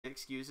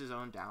excuse his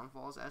own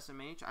downfalls,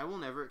 SMH. I will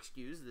never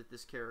excuse that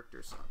this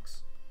character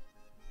sucks.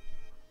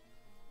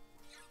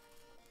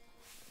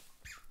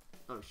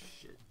 Oh,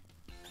 shit.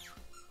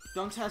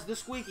 Dunks has the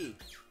squeaky.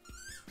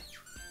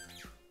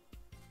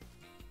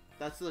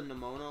 That's the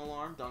Nimona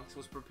alarm. Dunks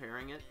was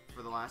preparing it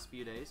for the last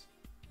few days.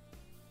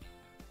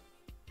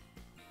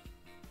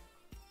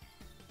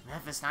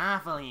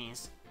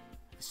 Mephistopheles!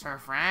 Sir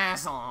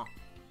Frazzle!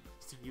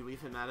 You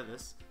leave him out of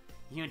this.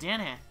 You did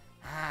it!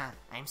 Ah,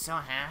 I'm so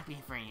happy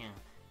for you.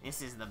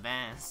 This is the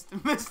best.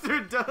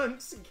 Mr.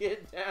 Dunks,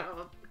 get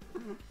down!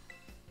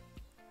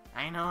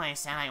 I know I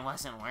said I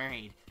wasn't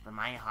worried, but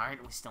my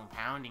heart was still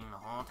pounding the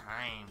whole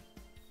time.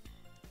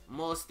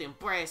 Most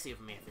impressive,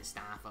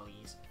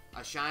 Mephistopheles.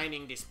 A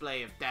shining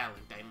display of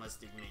talent, I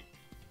must admit.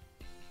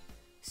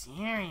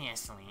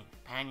 Seriously,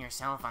 pat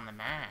yourself on the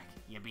back.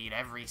 You beat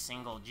every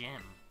single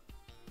gym.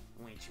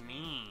 Which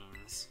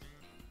means...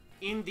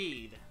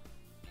 Indeed.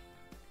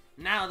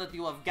 Now that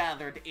you have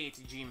gathered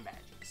 8 gym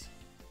badges,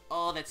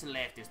 all that's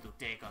left is to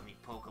take on the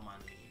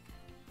Pokemon League.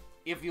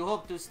 If you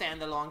hope to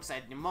stand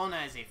alongside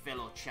Nimona as a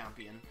fellow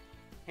champion,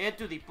 head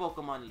to the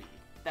Pokemon League.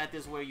 That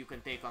is where you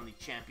can take on the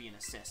champion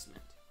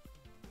assessment.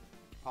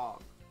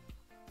 Pog.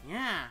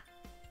 Yeah.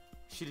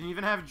 She didn't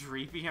even have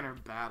Dreepy in her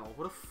battle.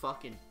 What a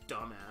fucking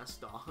dumbass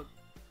dog.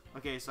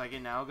 Okay, so I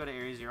can now go to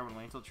Area 0 and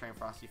wait until Train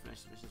Frosty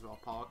finishes mission as well.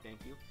 Pog,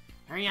 thank you.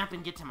 Hurry up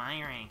and get to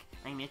my rank.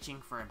 I'm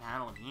itching for a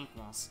battle of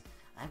equals.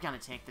 I've got to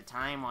take the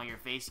time while you're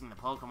facing the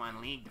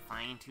Pokemon League to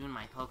fine-tune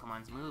my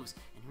Pokemon's moves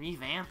and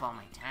revamp all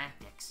my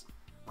tactics.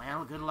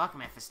 Well, good luck,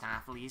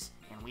 Mephistopheles,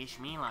 and wish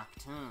me luck,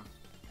 too.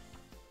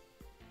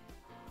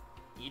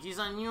 It is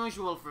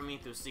unusual for me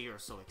to see her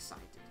so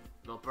excited,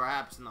 though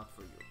perhaps not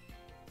for you.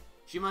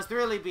 She must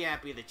really be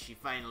happy that she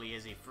finally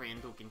has a friend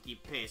who can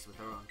keep pace with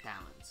her own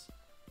talents.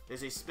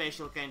 There's a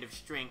special kind of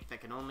strength that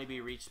can only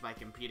be reached by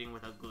competing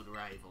with a good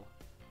rival.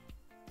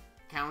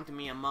 Count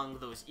me among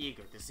those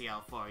eager to see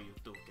how far you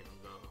two can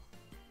go.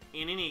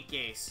 In any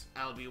case,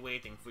 I'll be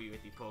waiting for you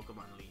at the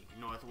Pokemon League,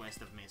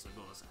 northwest of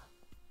Mesogoza.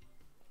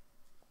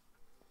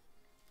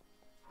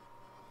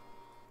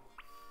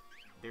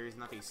 There is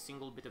not a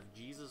single bit of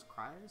Jesus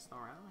Christ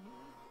around here.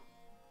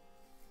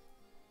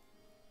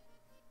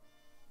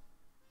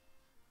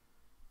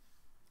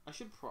 I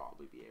should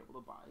probably be able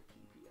to buy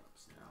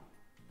PP-ups now.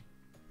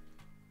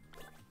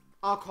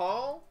 A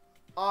call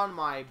on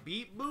my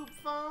Beep Boop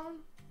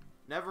phone?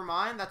 Never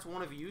mind, that's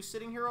one of you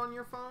sitting here on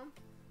your phone.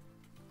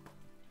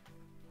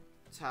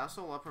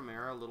 Tassel, La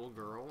Primera, Little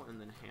Girl,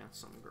 and then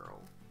Handsome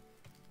Girl.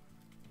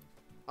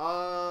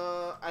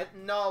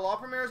 No, La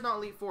Primera's not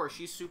Elite Four,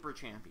 she's Super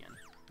Champion.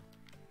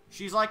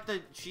 She's like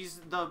she's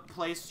the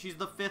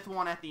 5th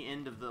one at the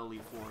end of the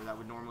Elite Four that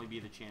would normally be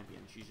the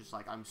champion. She's just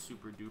like, I'm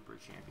super duper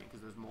champion,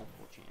 because there's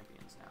multiple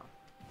champions now.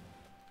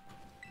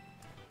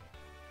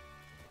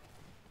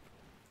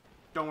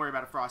 Don't worry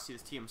about it, Frosty,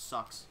 this team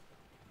sucks.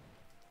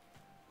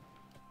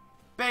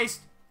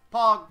 Based!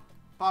 Pog!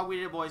 Pog, we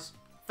did it, boys.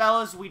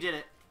 Fellas, we did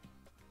it.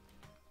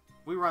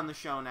 We run the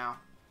show now.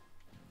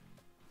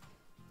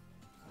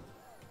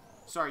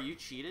 Sorry, you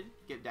cheated?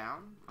 Get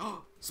down.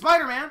 Oh,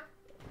 Spider-Man!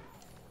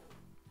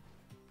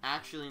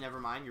 Actually,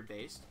 never mind, you're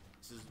based.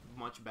 This is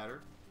much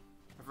better.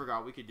 I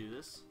forgot we could do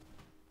this.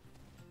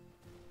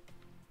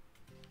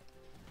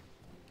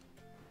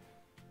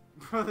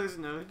 Bro, there's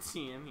no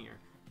TM here.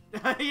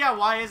 Yeah,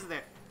 why is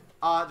there?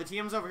 The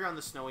TM's over here on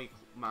the snowy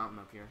mountain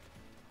up here.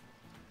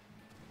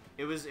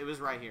 It was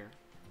right here.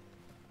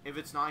 If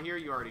it's not here,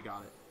 you already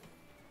got it.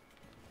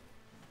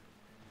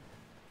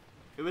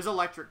 It was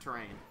electric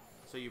terrain,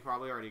 so you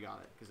probably already got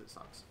it, because it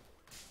sucks.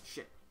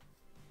 Shit.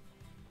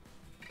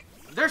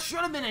 There should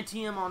have been a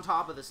TM on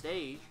top of the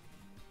stage.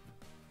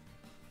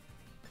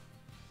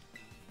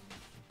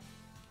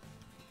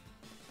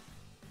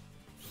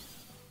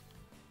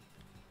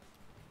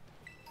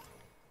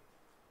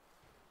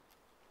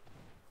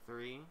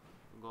 Three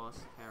Ghost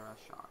Terra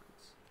shards.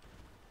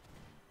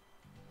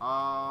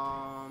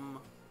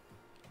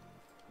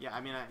 Yeah,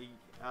 I mean, I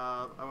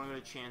want to go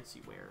to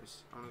Chansey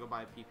Wares. I want to go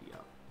buy a PP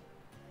up.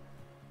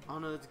 Oh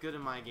no, that's good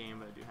in my game,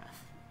 but I do have.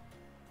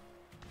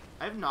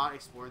 I have not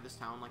explored this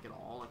town, like, at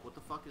all. Like, what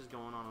the fuck is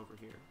going on over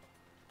here?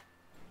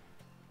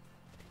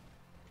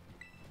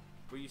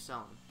 What are you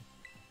selling?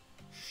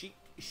 Sheik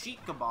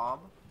kebab.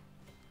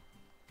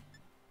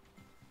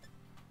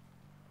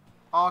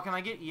 Oh, can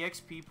I get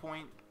EXP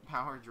point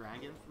power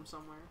dragon from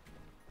somewhere?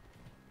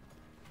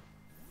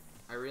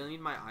 I really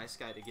need my Ice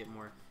Guy to get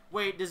more.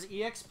 Wait, does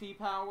EXP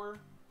power...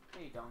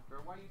 Hey,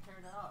 Dunker, why are you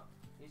tearing it up?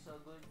 It's a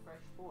good,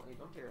 fresh pool. Hey,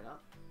 don't tear it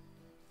up.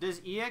 Does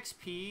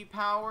EXP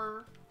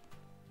power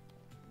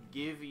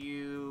give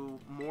you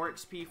more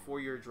XP for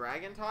your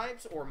dragon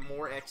types, or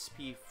more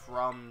XP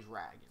from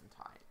dragon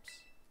types?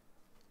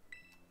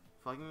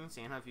 Fucking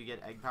insane how if you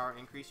get egg power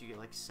increase, you get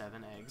like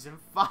 7 eggs in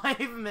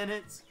 5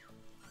 minutes.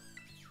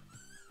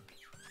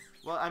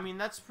 Well, I mean,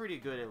 that's pretty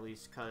good at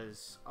least,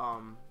 because,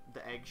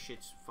 the egg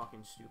shit's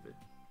fucking stupid.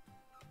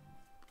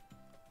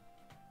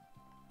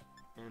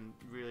 And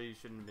really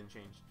shouldn't have been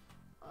changed.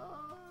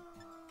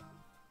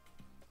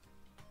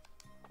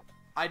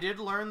 I did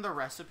learn the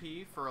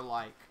recipe for,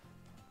 like,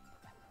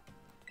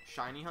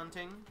 shiny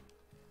hunting.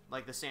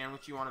 Like, the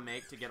sandwich you want to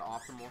make to get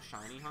optimal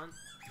shiny hunt.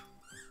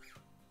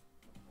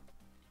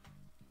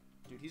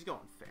 Dude, he's going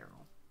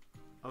feral.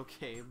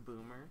 Okay,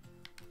 boomer.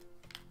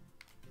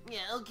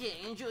 Yeah, okay,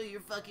 enjoy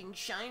your fucking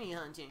shiny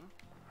hunting.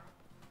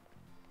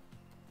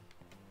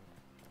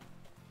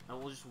 And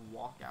we'll just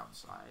walk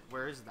outside.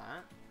 Where is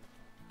that?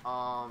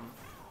 I'll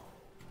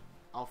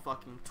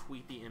fucking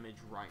tweet the image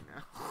right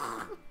now.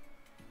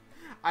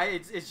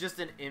 It's just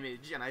an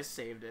image, and I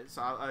saved it.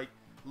 So I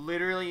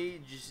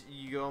literally just,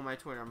 you go on my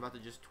Twitter, I'm about to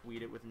just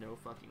tweet it with no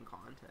fucking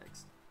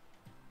context.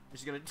 I'm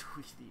just gonna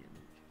tweet the image.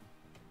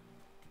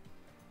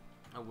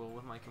 I will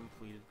with my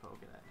completed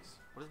Pokedex.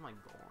 What is my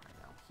goal right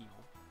now? Heal.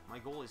 My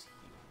goal is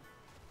heal.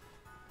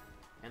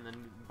 And then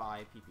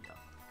buy PP up.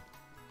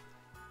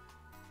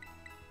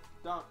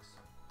 Dunks.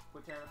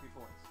 Quit tearing up your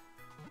toys.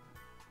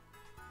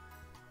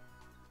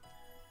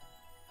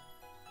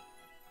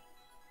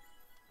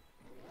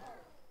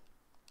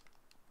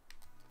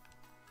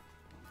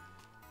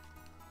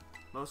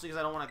 Mostly because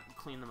I don't want to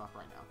clean them up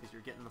right now, because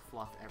you're getting the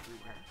fluff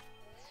everywhere.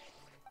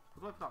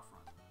 Who do I put out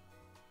front?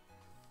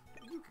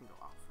 You can go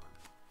out front.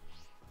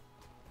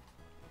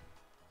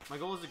 My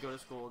goal is to go to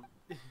school.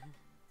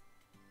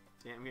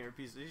 Damn, you're a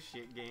piece of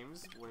shit game.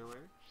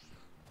 Spoiler.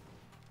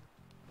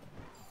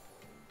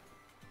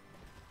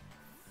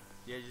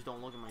 Yeah, just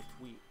don't look at my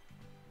tweet.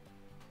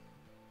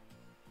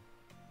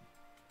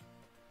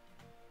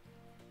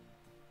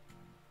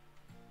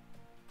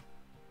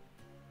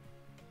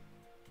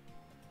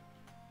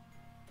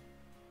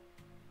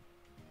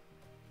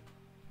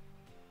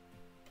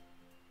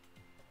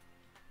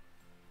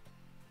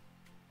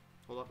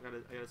 Hold up, I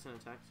gotta send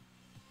a text.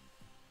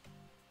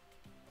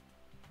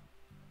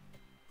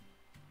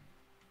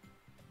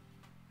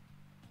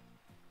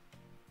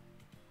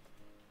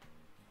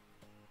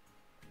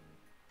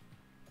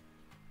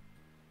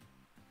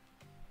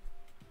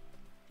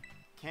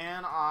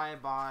 Can I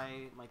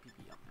buy my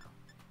PP up now?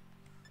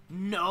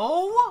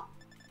 No?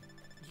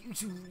 You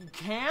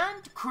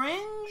can't?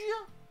 Cringe?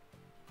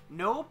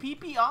 No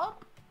PP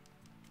up?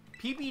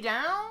 PP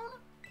down?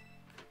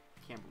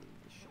 Can't believe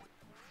this shit.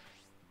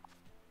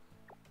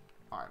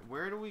 Alright,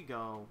 where do we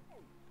go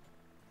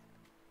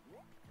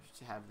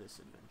to have this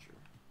adventure?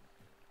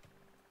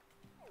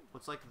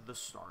 What's like the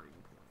starting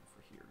point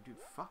for here? Dude,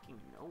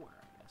 fucking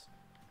nowhere, I guess.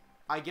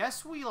 I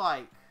guess we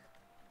like...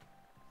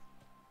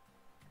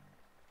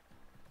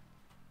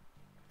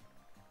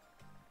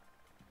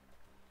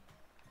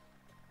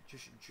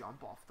 just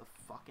jump off the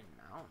fucking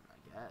mountain, I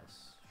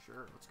guess.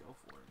 Sure, let's go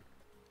for it.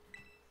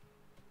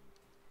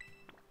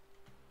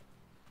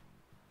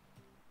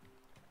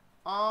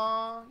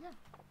 Yeah.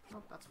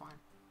 Nope, that's fine.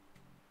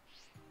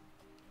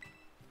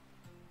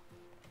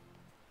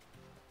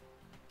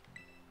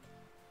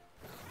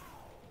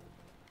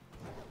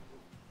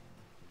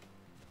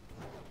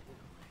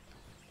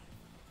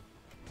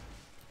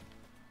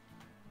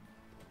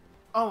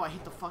 Oh, I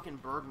hit the fucking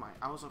bird mite.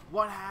 I was like,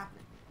 what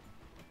happened?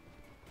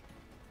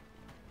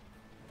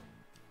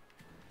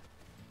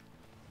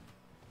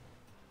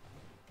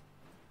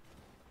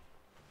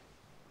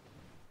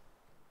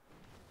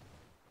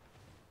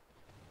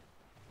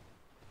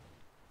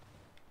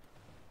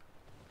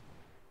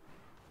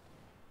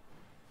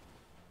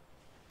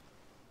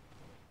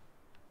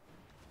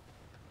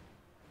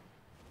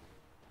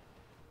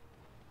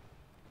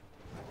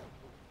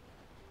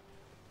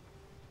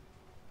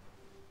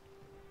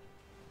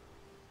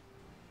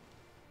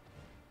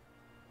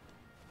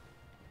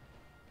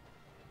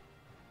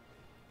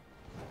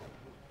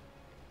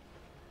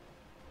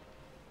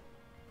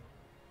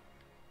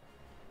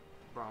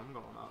 Bro, I'm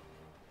going up.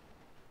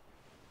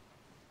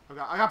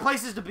 I got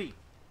places to be.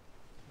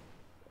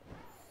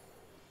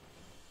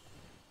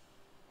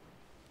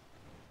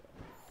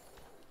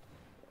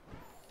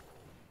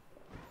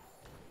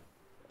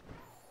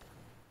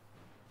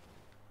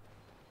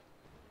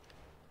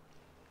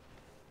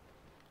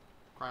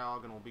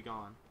 Cryogon will be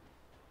gone.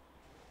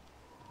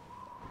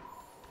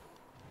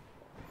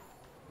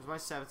 There's my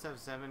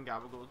 777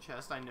 Gabagool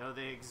chest. I know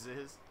they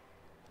exist.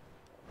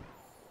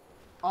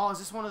 Oh, is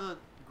this one of the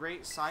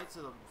great sights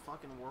of the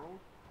fucking world?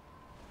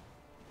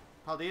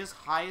 Paldea's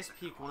highest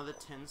peak, one of the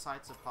 10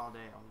 sights of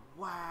Paldea.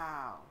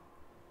 Wow.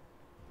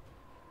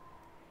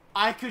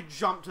 I could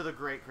jump to the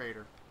Great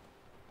Crater.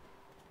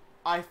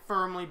 I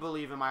firmly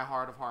believe in my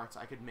heart of hearts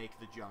I could make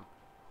the jump.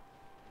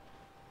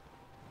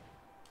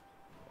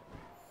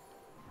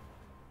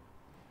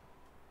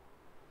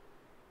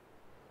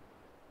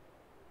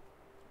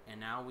 And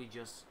now we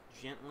just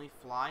gently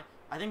fly.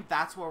 I think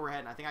that's where we're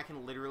heading. I think I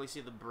can literally see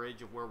the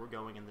bridge of where we're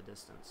going in the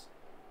distance.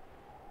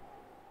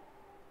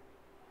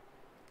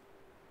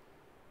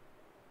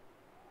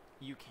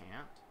 You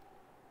can't?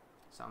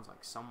 Sounds like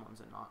someone's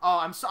a not.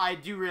 Oh, I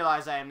do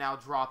realize I am now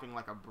dropping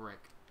like a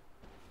brick.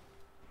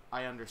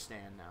 I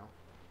understand now.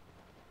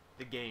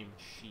 The game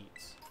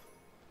cheats.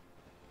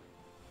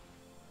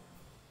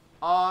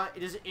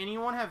 Does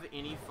anyone have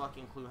any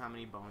fucking clue how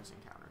many bonus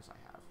encounters I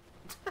have?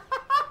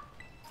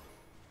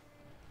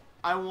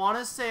 I want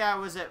to say I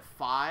was at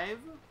 5,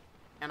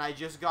 and I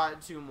just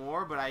got 2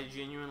 more, but I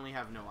genuinely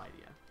have no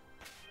idea.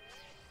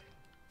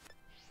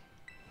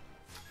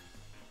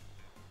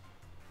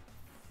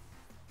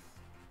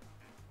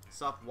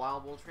 Sup,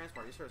 Wild Bull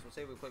Transport. Yes, sir. So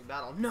save a quick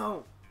battle.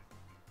 No!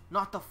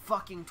 Not the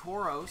fucking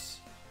Tauros.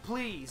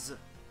 Please.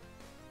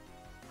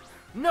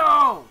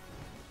 No!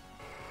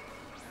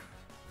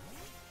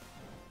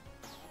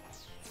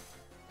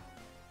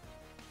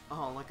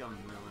 Oh, like a melon.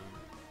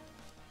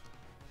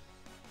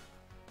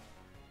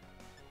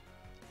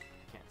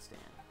 Can't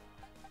stand.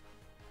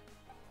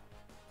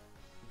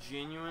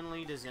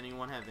 Genuinely, does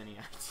anyone have any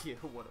idea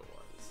what it was?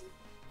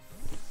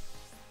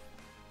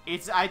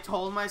 I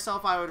told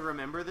myself I would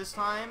remember this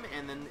time,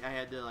 and then I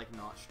had to, like,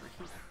 not stream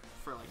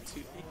for, like,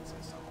 2 days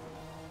or something.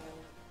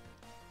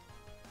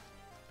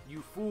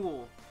 You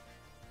fool.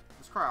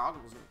 This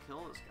Cryogonal's gonna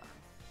kill this guy.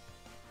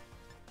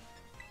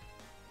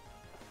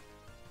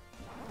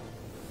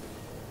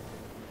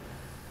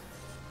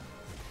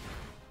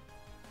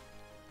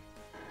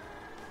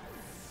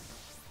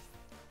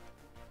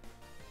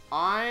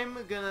 I'm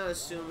gonna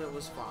assume it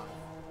was 5,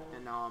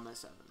 and now I'm at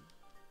 7.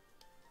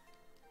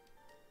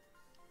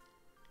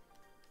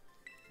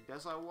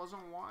 Guess I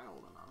wasn't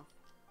wild enough.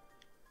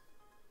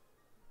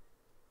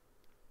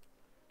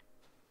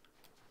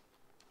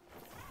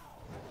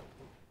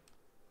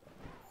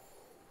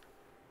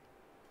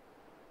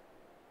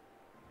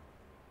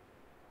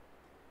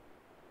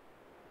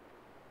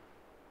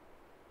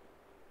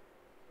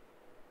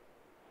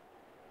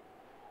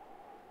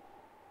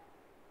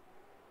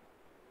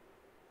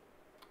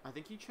 I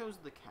think he chose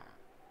the cat.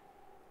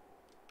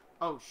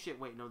 Oh shit,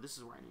 wait, no, this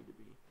is where I need to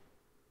be.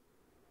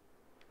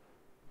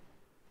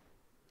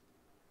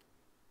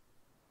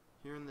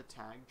 Here in the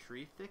Tag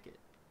Tree Thicket.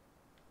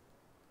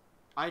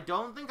 I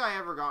don't think I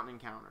ever got an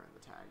encounter in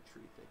the Tag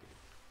Tree Thicket.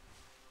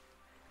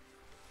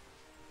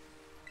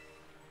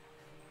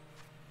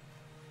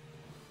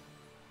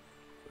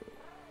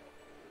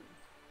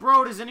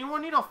 Bro, does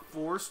anyone need a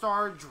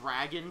 4-star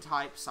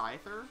dragon-type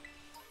Scyther?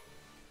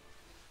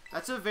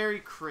 That's a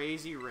very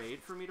crazy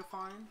raid for me to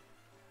find.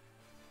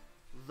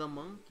 The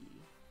monkey.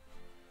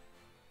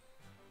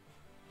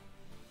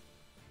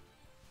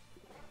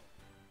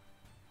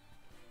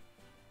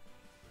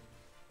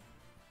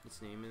 Its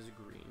name is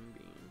Green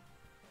Bean.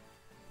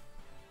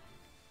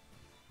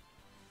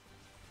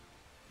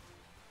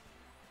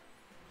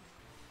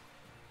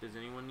 Does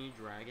anyone need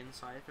Dragon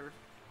Scyther?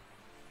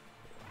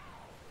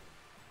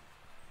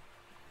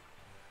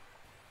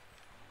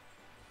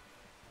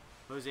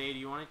 Jose, do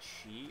you want to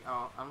cheat?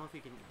 Oh, I don't know if he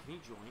can he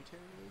join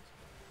Terrorades?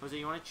 Jose,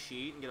 you want to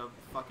cheat and get a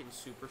fucking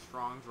super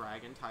strong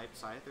dragon type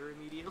Scyther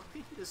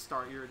immediately to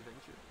start your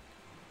adventure?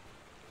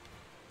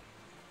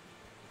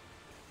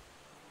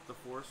 The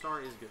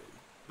 4-star is good.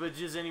 But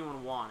does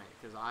anyone want it?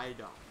 Because I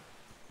don't.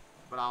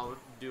 But I'll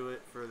do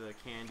it for the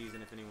candies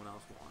and if anyone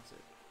else wants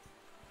it.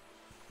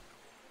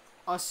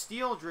 A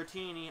steel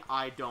Dratini,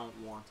 I don't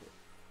want it.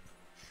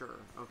 Sure,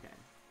 okay.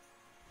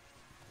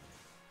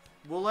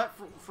 We'll let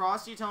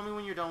Frosty tell me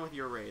when you're done with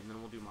your raid, and then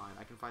we'll do mine.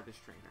 I can fight this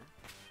trainer.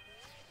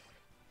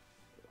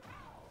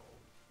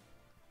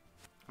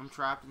 I'm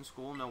trapped in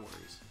school, no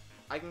worries.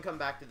 I can come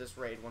back to this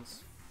raid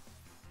once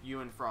you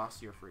and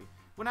Frosty are free.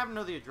 Wouldn't happen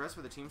to know the address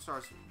for the Team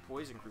Stars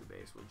Poison Crew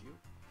base, would you?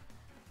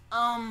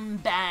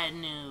 Bad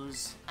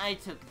news. I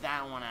took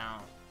that one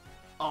out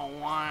a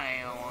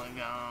while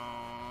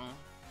ago.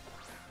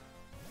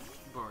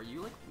 Bro, are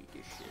you like weak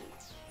as shit?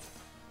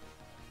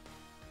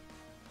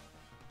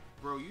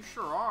 Bro, you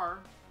sure are.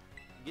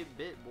 Get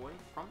bit, boy.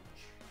 Crunch.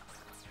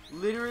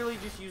 Literally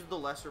just use the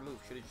lesser move.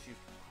 Should've just used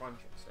crunch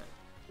instead.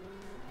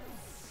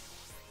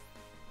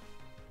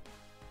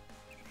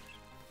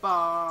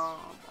 Bah.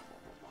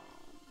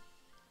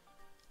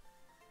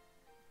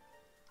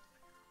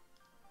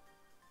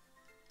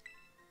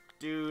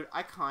 Dude,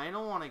 I kind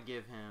of want to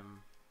give him...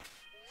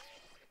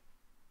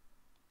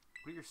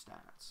 What are your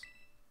stats?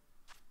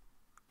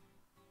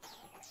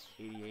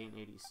 88 and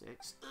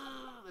 86.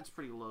 That's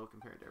pretty low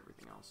compared to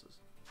everything else's.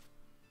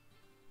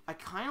 I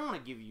kind of want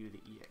to give you the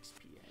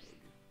EXP egg.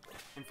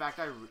 In fact,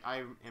 I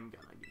am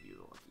gonna give you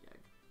the lucky egg.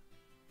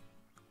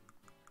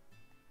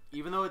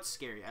 Even though it's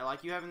scary. I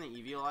like you having the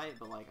Eviolite,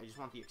 but like I just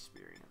want the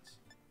experience.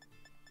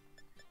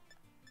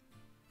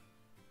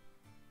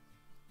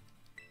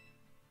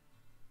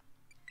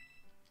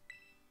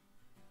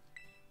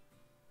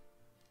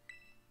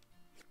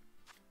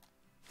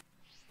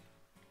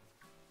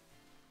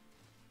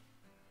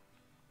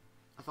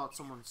 I thought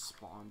someone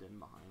spawned in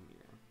behind me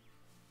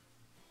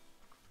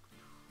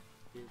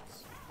there.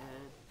 It's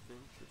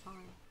adventure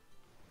time.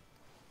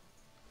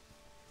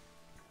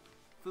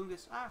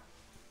 Fungus, ah!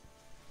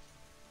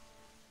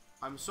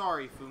 I'm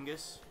sorry,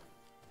 Fungus.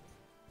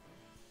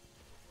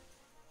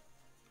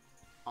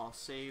 I'll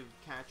save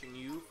catching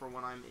you for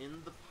when I'm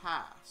in the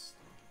past.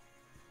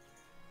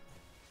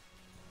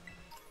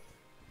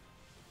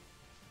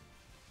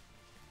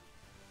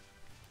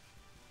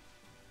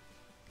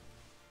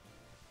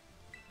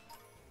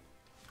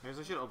 I guess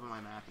I should open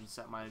my map and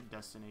set my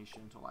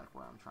destination to like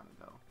where I'm trying to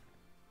go.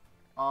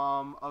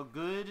 A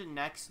good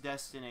next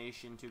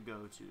destination to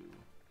go to.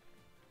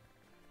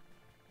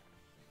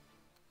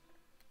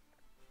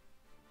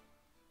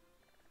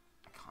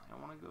 I kinda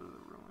wanna go to the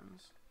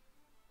ruins.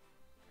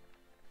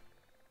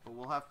 But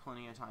we'll have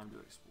plenty of time to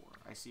explore.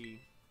 I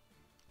see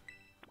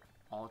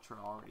Ultra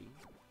already.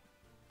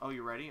 Oh,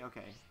 you ready?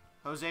 Okay.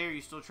 Jose, are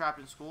you still trapped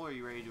in school, or are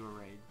you ready to do a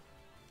raid?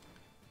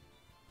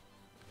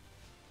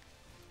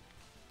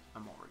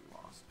 I'm already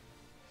lost.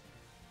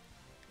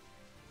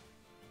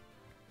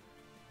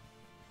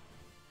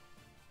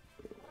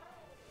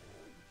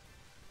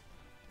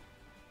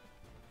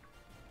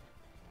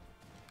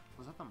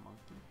 Was that the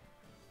monkey?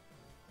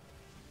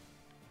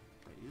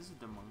 That is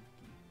the monkey.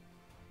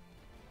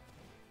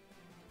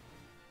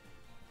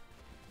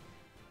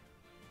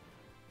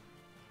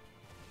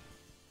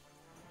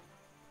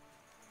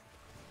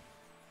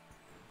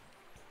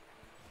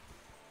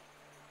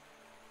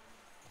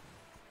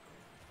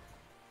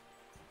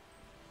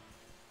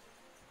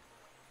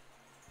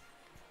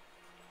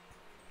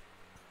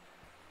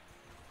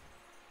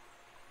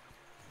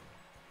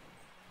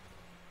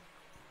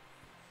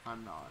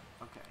 I'm not.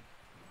 Okay.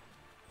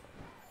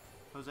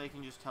 Jose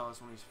can just tell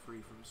us when he's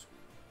free from school.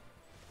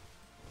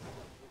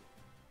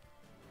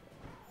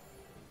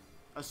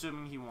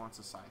 Assuming he wants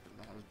a Scyther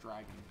that has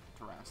dragon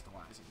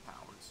terastallizing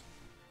powers.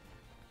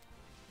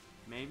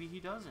 Maybe he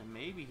doesn't.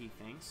 Maybe he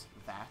thinks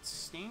that's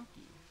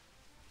stinky.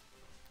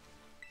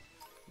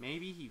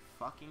 Maybe he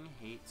fucking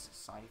hates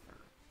Scyther.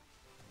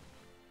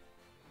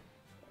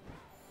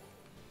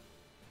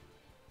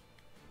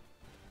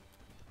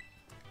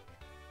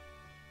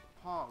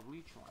 Paw,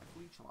 leech life,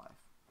 leech life.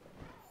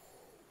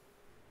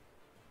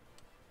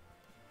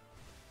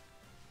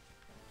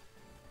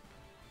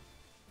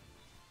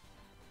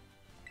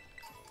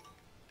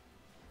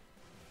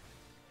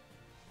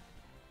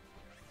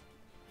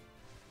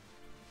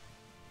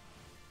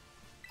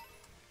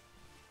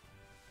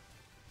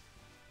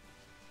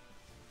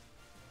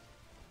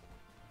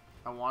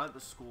 I wanted the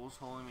school's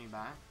holding me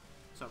back.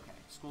 It's okay.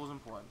 School's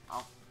important.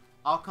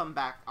 I'll come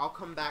back. I'll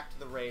come back to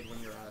the raid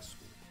when you're out of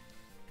school.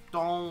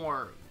 Don't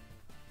worry.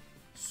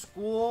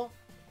 School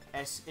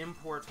es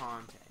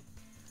importante.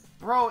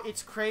 Bro,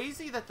 it's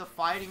crazy that the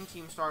fighting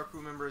team star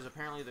crew member is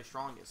apparently the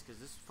strongest, because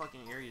this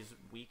fucking area is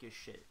weak as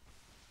shit.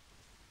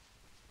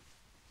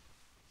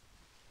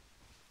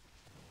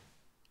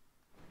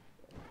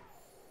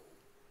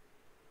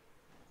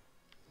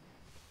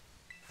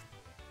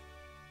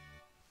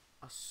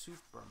 A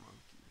super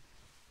monkey.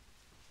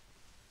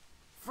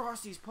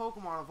 Frosty's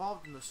Pokemon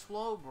evolved in the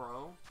slow,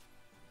 bro.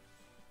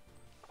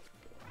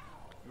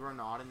 You are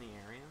not in the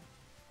area?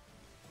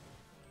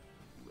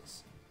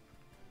 Listen.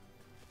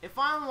 If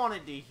I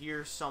wanted to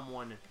hear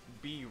someone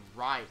be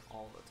right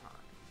all the time,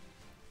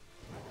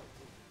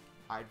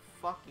 I'd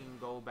fucking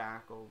go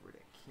back over to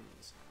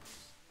Kimmy's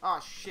house. Ah,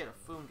 shit, a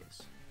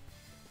fungus.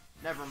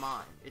 Never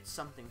mind, it's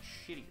something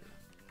shittier.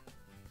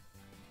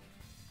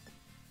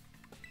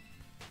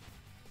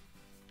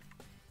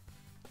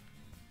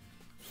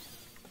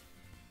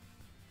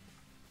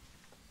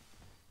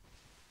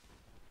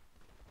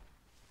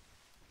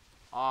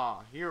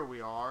 Ah, here we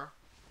are.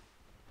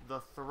 The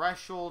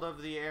threshold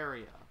of the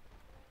area.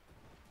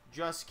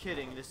 Just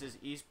kidding, this is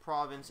East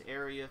Province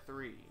Area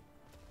 3.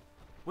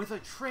 With a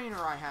trainer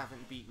I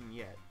haven't beaten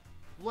yet.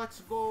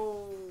 Let's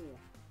go!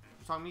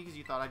 You talking to me because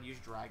you thought I'd use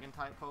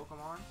Dragon-type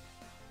Pokemon? What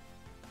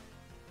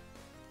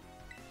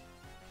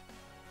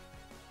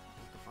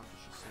the fuck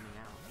is she sending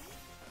out?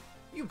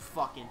 You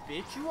fucking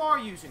bitch, you are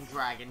using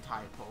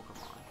Dragon-type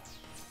Pokemon.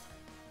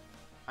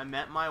 I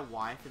met my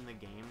wife in the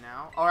game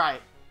now.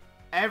 Alright.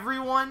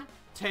 Everyone,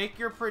 take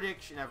your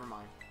prediction. Never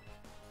mind.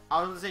 I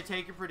was gonna say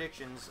take your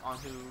predictions on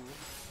who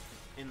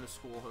in the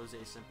school Jose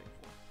is simping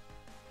for.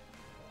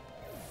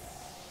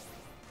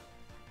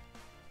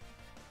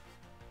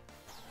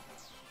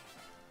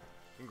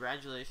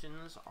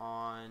 Congratulations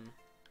on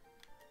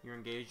your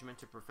engagement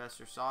to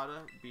Professor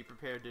Sada. Be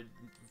prepared to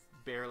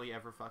barely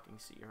ever fucking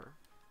see her.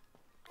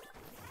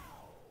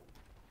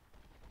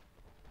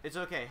 It's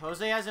okay.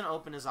 Jose hasn't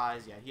opened his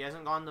eyes yet. He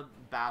hasn't gone to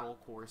battle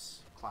course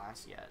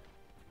class yet.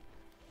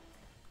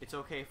 It's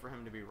okay for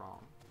him to be wrong.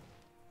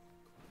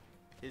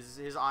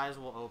 His eyes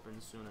will open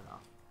soon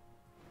enough.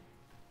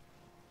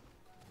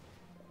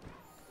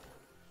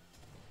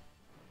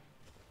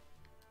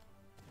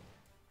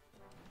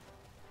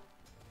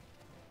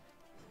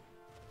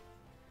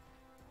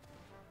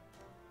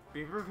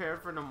 Be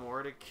prepared for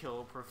Nomura to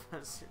kill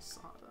Professor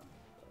Sada.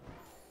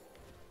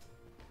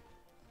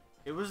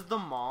 It was the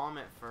mom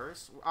at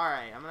first.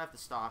 Alright, I'm gonna have to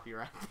stop you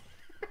right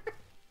there.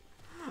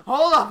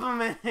 Hold up a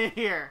minute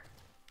here.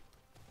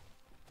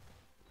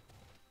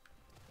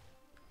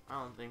 I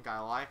don't think I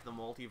like the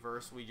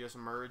multiverse we just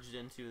merged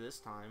into this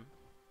time.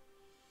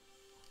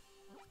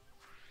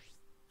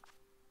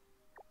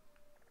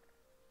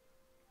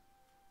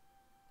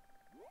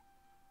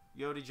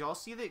 Yo, did y'all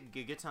see that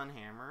Gigaton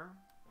Hammer?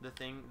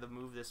 The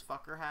move this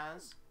fucker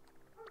has?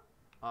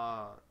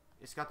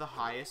 It's got the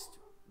highest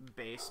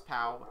base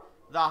power.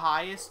 The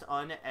highest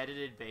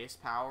unedited base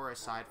power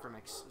aside from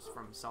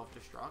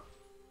self-destruct.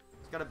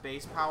 got a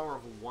base power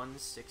of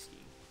 160.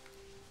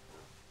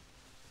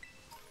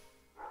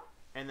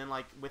 And then,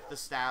 like, with the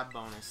stab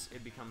bonus,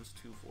 it becomes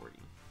 240.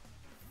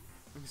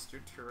 Mr.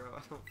 Turo,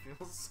 I don't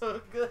feel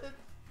so good.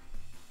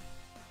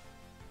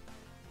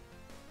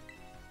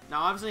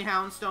 Now, obviously,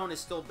 Houndstone is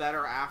still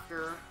better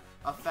after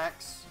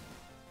effects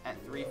at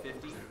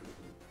 350.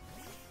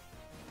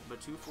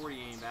 But 240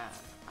 ain't bad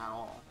at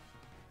all.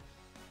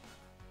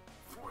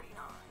 49.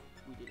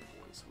 We did it,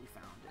 boys. We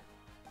found it.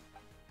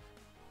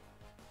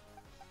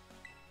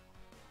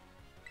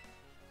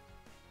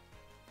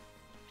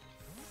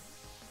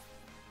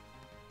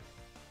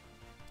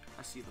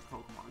 I see the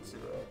Pokemon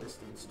sitting at a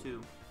distance,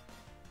 too.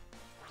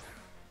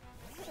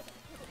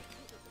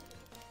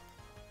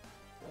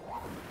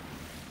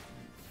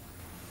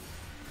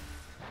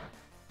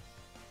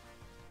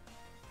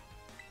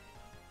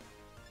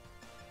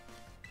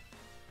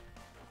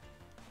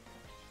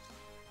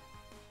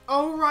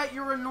 Oh, right,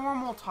 you're a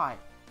normal type.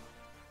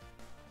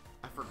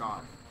 I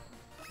forgot.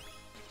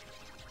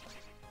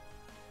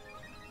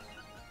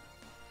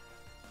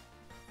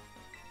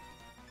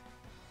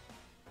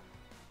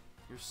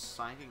 You're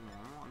psychic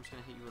normal? I'm just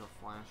gonna hit you with a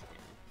flash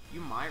cannon.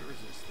 You might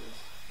resist this.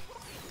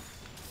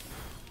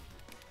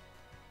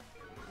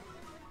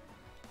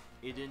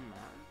 It didn't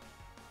matter.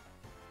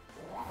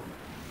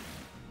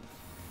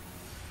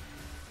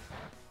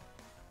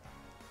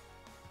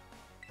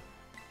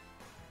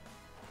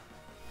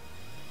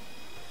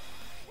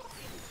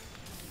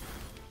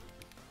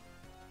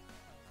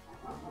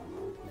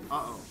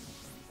 Uh-oh.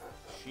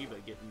 Shiba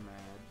getting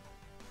mad.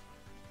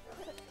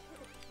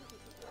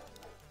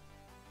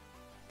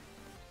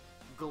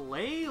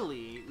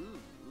 Glalie?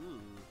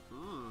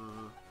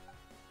 Ooh.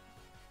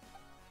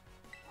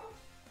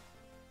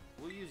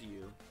 We'll use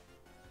you.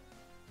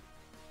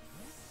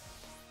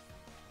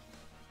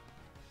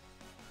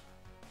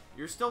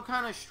 You're still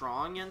kind of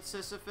strong against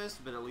Sisyphus,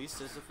 but at least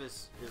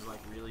Sisyphus is,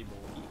 like, really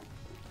bulky.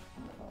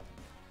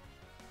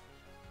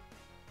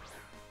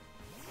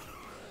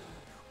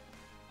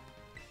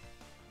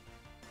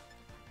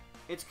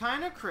 It's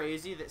kind of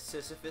crazy that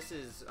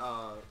Sisyphus's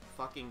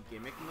fucking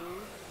gimmick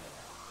move,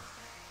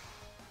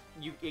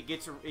 you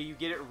get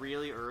it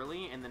really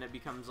early, and then it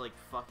becomes like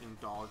fucking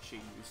dog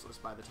shit useless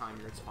by the time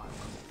you're its final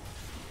level.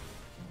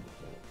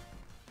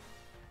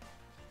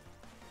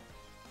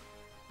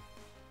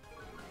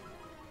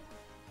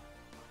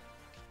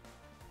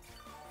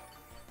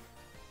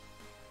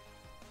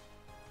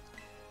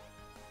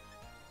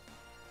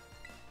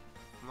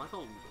 I'm like a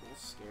little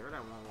scared, I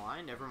won't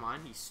lie. Never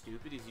mind, he's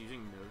stupid. He's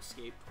using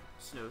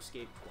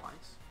Snowscape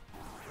twice.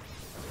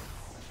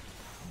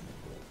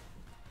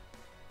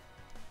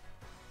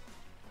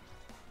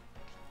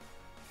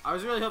 I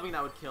was really hoping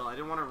that would kill. I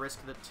didn't want to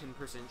risk the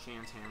 10%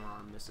 chance Hammer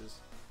Arm misses.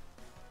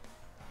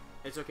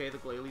 It's okay, the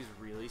Glalie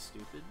really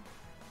stupid.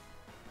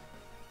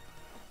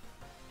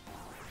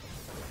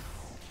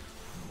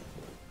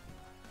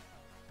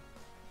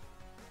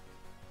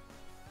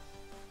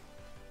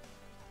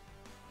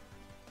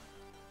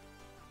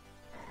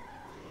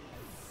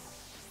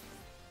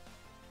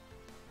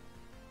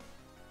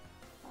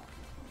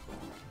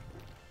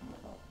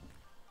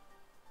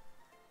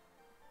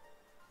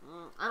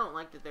 I don't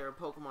like that there are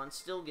Pokemon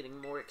still getting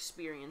more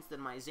experience than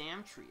my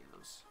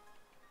Zamtrios.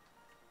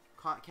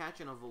 Caught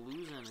catching a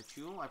Veluza and a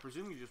Chewel? I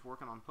presume you're just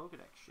working on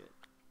Pokedex shit.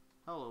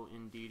 Hello,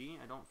 Indeedee.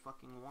 I don't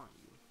fucking want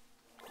you.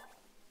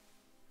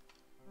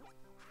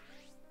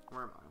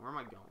 Where am I? Where am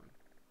I going?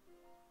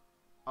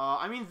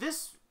 I mean,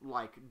 this,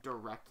 like,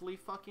 directly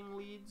fucking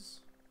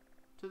leads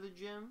to the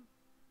gym.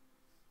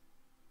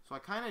 So I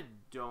kind of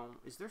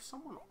don't... Is there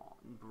someone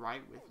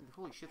right with...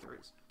 Holy shit, there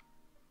is.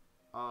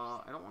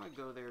 I don't want to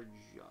go there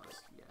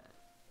just yet.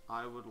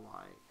 I would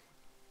like...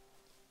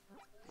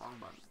 Wrong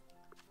button.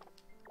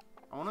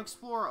 I want to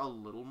explore a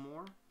little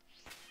more.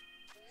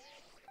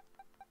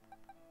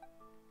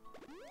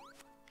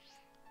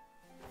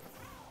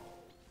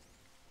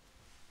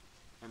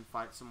 And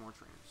fight some more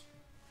trainers.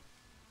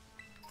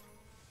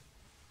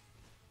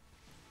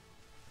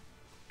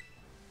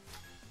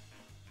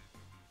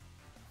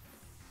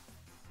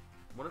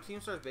 One of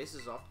Team Star's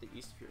bases off to the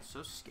east of here.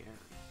 So scary.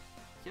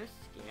 So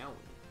scary.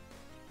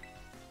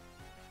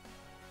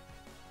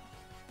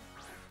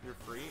 You're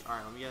free?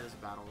 Alright, let me get this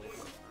battle real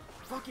quick.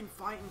 Fucking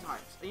fighting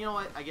types. You know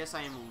what? I guess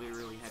I am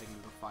literally heading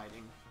to the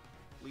fighting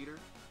leader.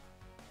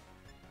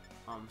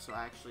 So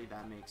actually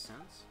that makes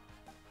sense.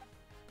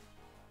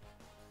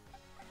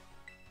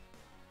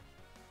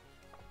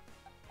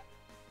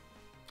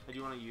 I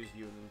do want to use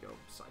you and then go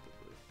Psychic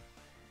Blue.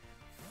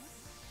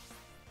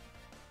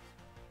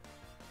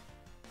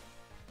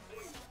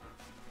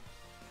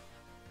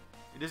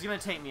 It is going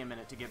to take me a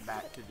minute to get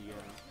back to the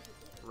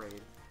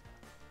raid.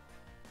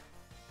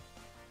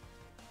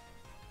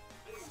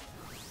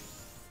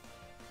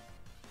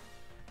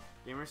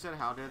 Gamer said,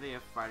 how dare they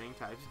have fighting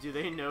types? Do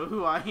they know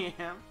who I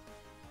am?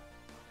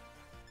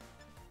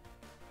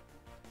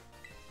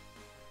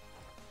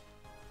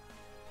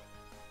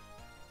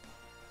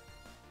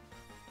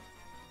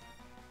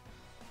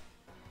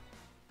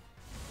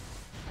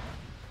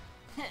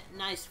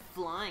 Nice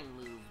flying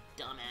move,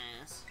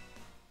 dumbass.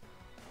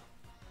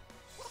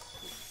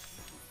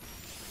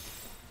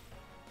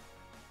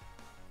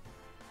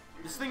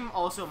 This thing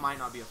also might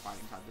not be a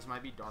fighting type. This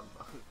might be dark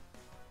bug.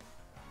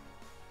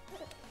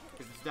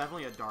 It's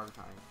definitely a dark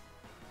type.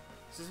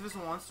 Sisyphus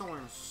wants to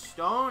learn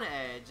Stone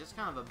Edge. That's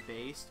kind of a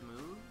based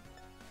move.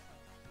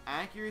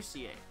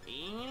 Accuracy at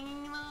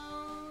 80,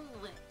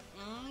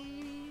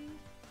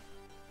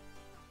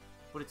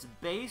 but it's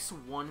base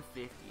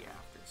 150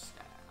 after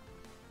stab.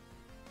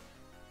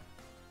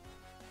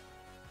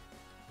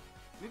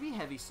 Maybe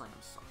Heavy Slam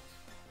sucks.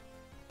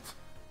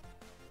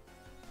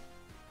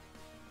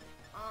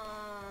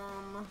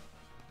 I'm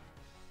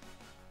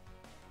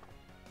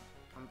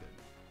good.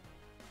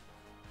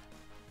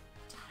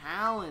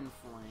 Talon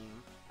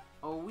Flame.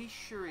 Oh, we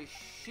sure as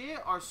shit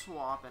are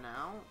swapping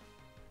out.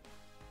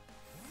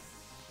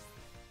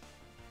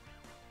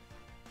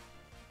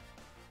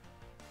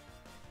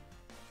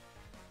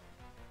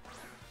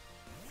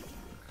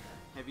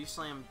 Heavy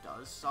Slam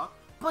does suck,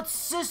 but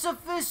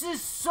Sisyphus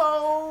is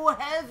so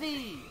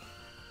heavy!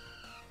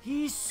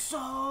 He's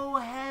so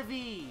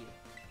heavy!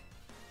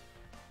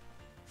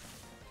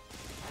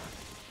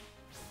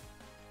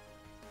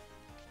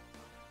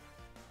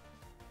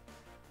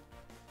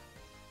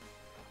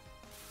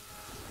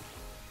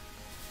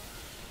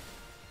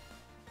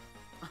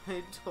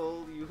 I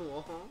told you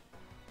all.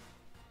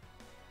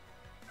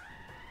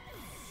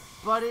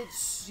 But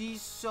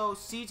he's so...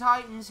 Sea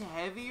Titan's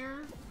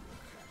heavier?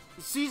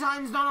 Sea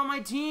Titan's not on my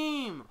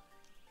team!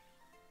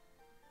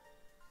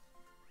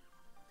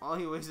 All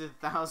he weighs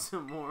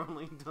 1,000 more,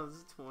 only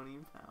does 20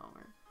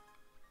 power.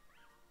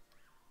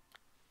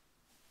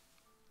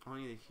 I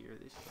need to hear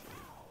this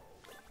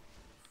shit.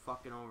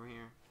 Fucking over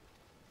here.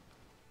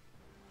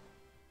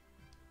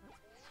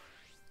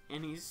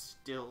 And he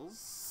still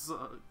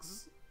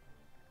sucks.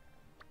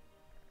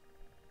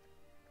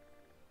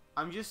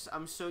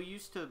 I'm so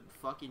used to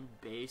fucking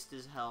based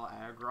as hell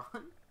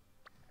aggron.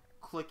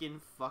 Clicking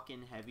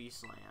fucking Heavy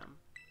Slam.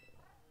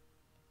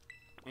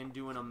 And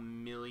doing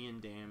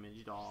 1,000,000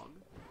 damage, dog.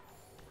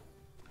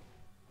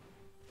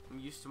 I'm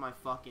used to my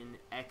fucking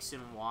X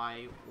and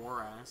Y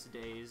war-ass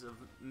days of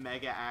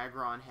Mega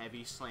Aggron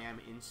Heavy Slam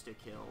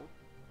insta-kill.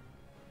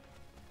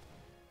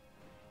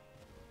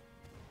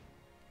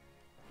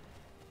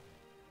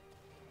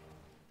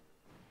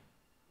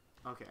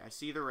 Okay, I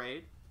see the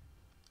raid.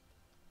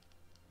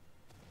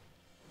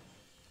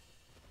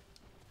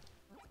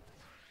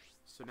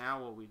 So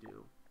now what we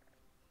do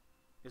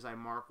is I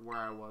mark where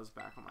I was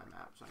back on my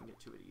map so I can get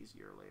to it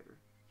easier later.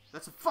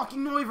 That's a fucking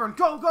Noivern!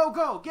 Go, go,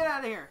 go! Get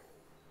out of here!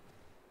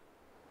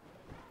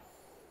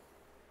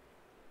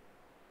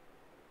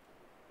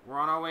 We're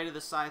on our way to the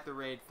Scyther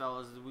raid,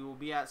 fellas. We will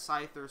be at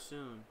Scyther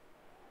soon.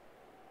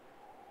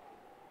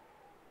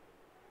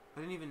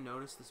 I didn't even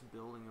notice this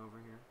building over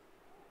here.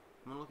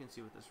 I'm gonna look and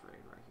see what this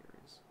raid right here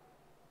is.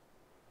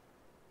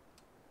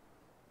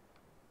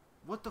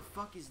 What the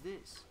fuck is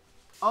this?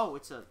 Oh,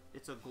 it's a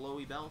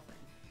glowy bell thing.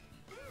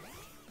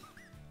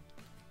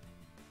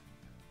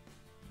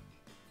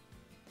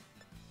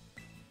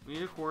 We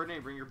need to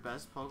coordinate, bring your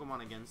best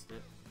Pokemon against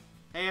it.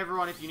 Hey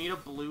everyone, if you need a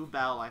blue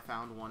bell, I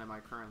found one at my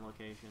current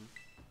location.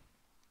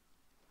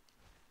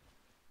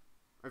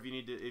 Or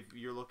if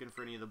you're looking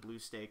for any of the blue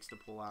stakes to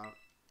pull out.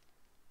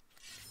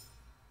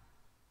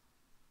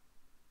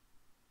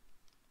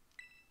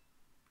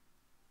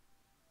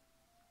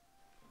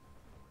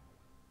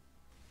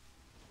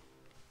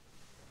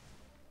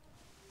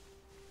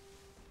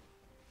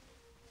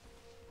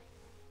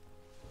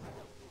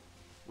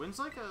 When's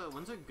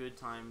a good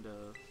time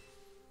to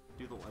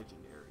do the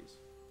legendaries?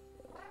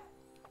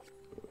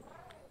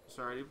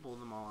 Sorry, I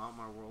pulled them all out.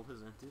 My world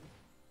has ended.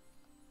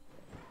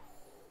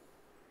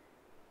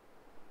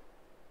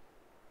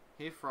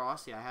 Hey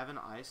Frosty, I have an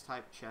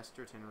Ice-type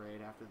Chesterton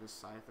raid after this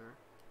Scyther.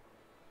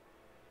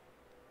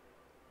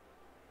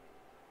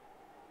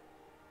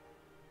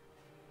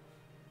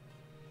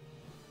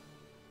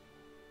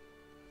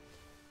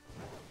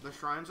 The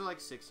shrines are like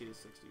 60 to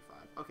 65.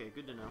 Okay,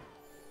 good to know.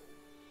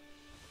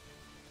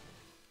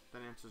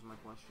 That answers my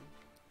question.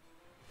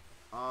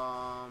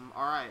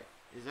 Alright.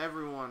 Is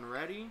everyone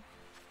ready?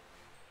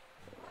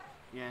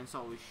 Yeah, it's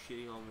always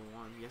shitty level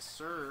 1. Yes,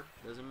 sir.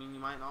 Doesn't mean you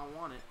might not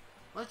want it.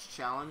 Let's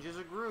challenge as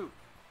a group.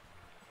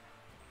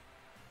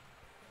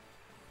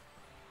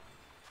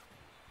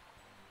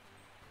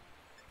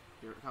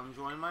 Here, come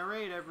join my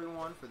raid,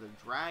 everyone, for the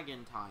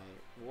Dragon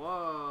type.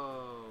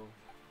 Whoa.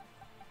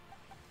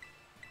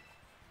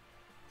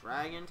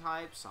 Dragon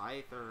type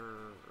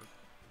Scyther.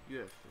 You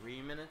have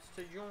 3 minutes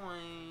to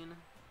join.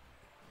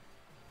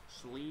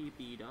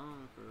 Sleepy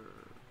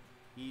Dunker.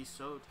 He's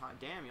so tired.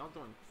 Damn, y'all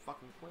doing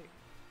fucking quick.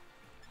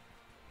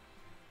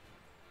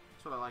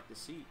 That's what I like to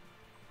see.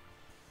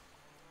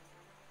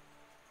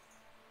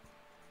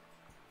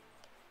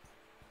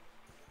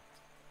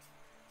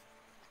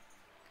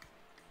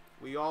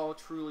 We all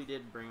truly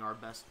did bring our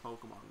best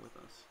Pokemon with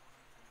us.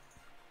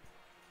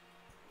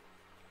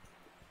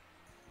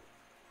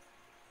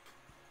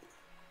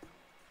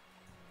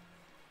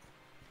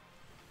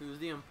 Who's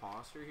the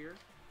imposter here?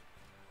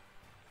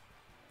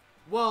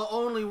 Well,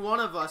 only one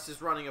of us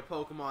is running a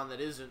Pokemon that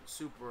isn't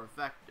super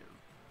effective.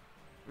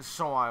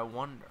 So I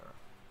wonder.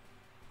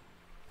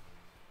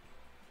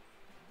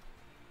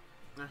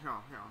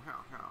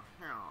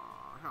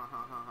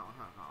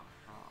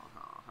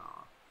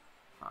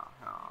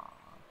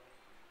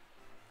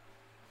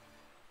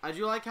 I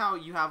do like how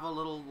you have a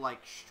little,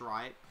 like,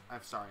 stripe.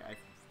 I'm sorry, I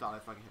thought I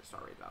fucking hit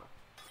Star Raid Battle.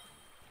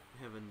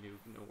 I have a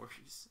nuke, no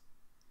worries.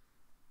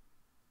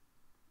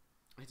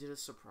 I did a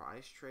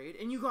surprise trade,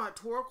 and you got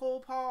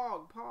Torkoal,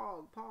 Pog.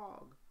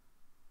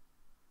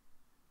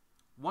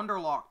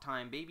 Wonderlock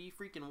time, baby.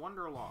 Freaking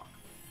Wonderlock.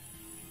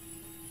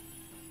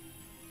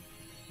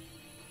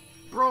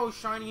 Bro,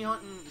 shiny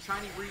hunting,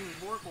 shiny breeding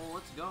Torkoal,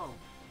 let's go.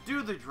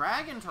 Dude, the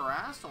Dragon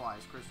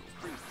Terrastalized Crystal is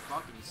pretty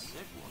fucking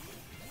sick looking.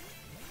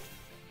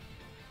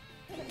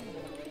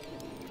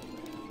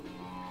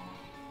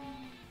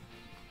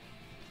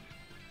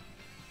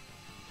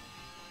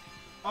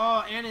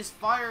 Oh, and his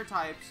fire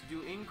types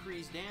do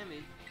increased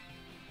damage.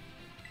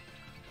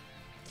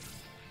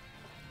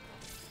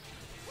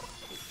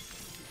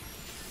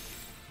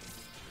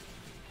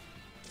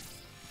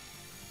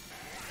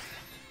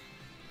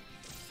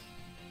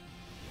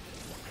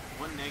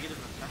 What negative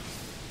effects?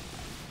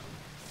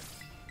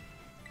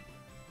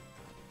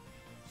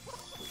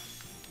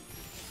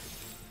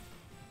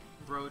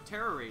 Bro,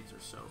 Terror Raids are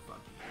so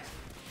fucking easy.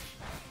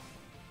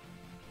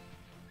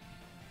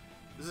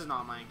 This is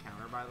not my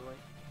encounter, by the way.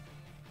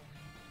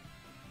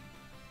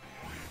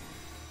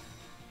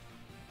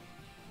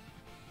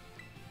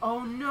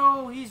 Oh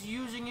no, he's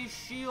using his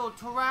shield.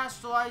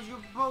 Terrastalize your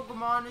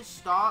Pokemon to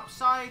stop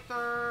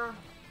Scyther.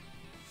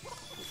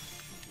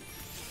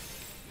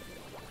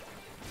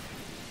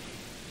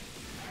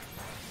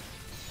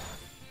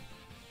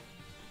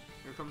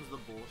 Here comes the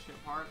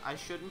bullshit part. I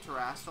shouldn't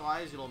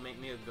Terrastalize, it'll make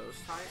me a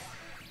Ghost type.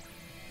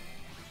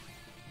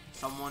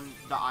 Someone,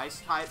 the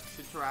Ice type,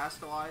 should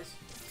Terrastalize.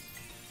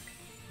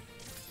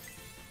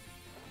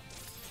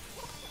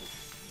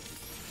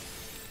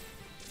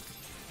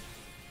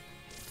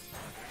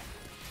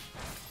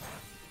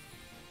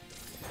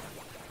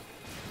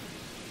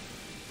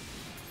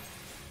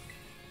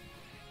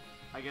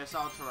 I guess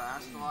I'll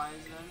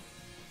Terrastalize then.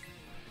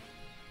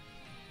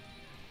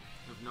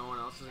 If no one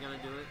else is gonna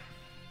do it.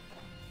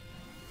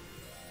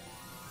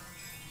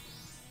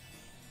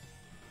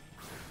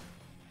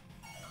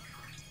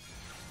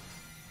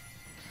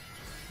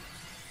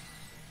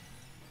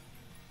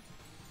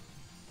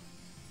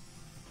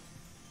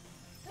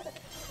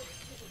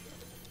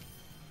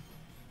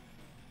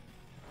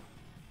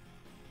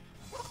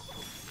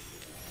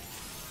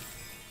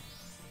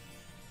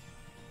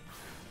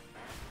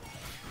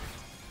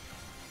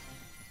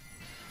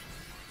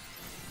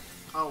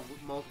 Oh,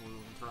 multiple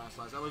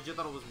Terrastalize. I legit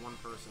thought it was one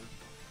person.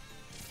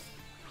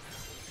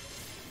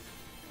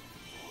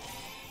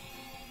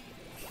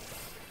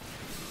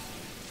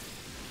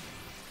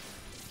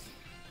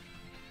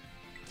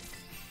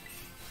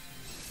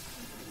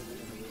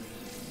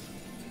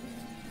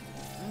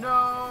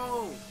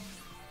 No!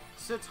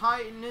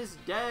 Titan is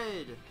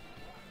dead!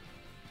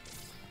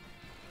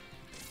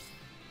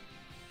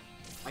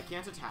 I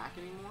can't attack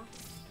anymore?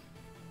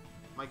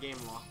 My game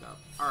locked up.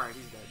 Alright,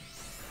 he's dead.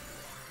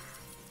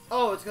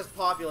 Oh, it's because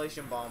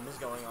Population Bomb was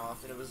going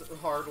off and it was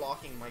hard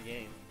locking my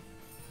game.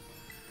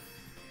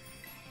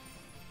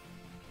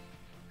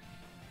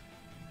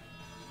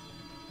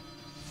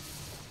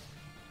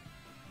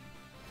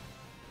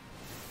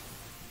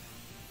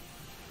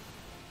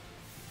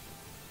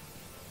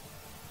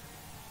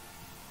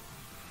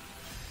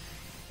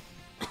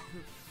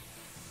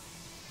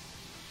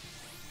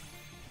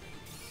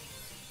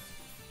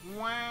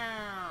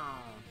 Wow.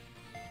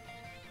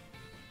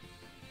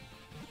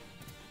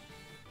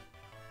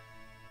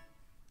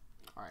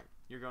 Alright,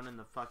 you're going in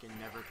the fucking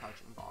never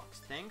touching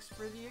box. Thanks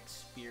for the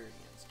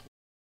experience,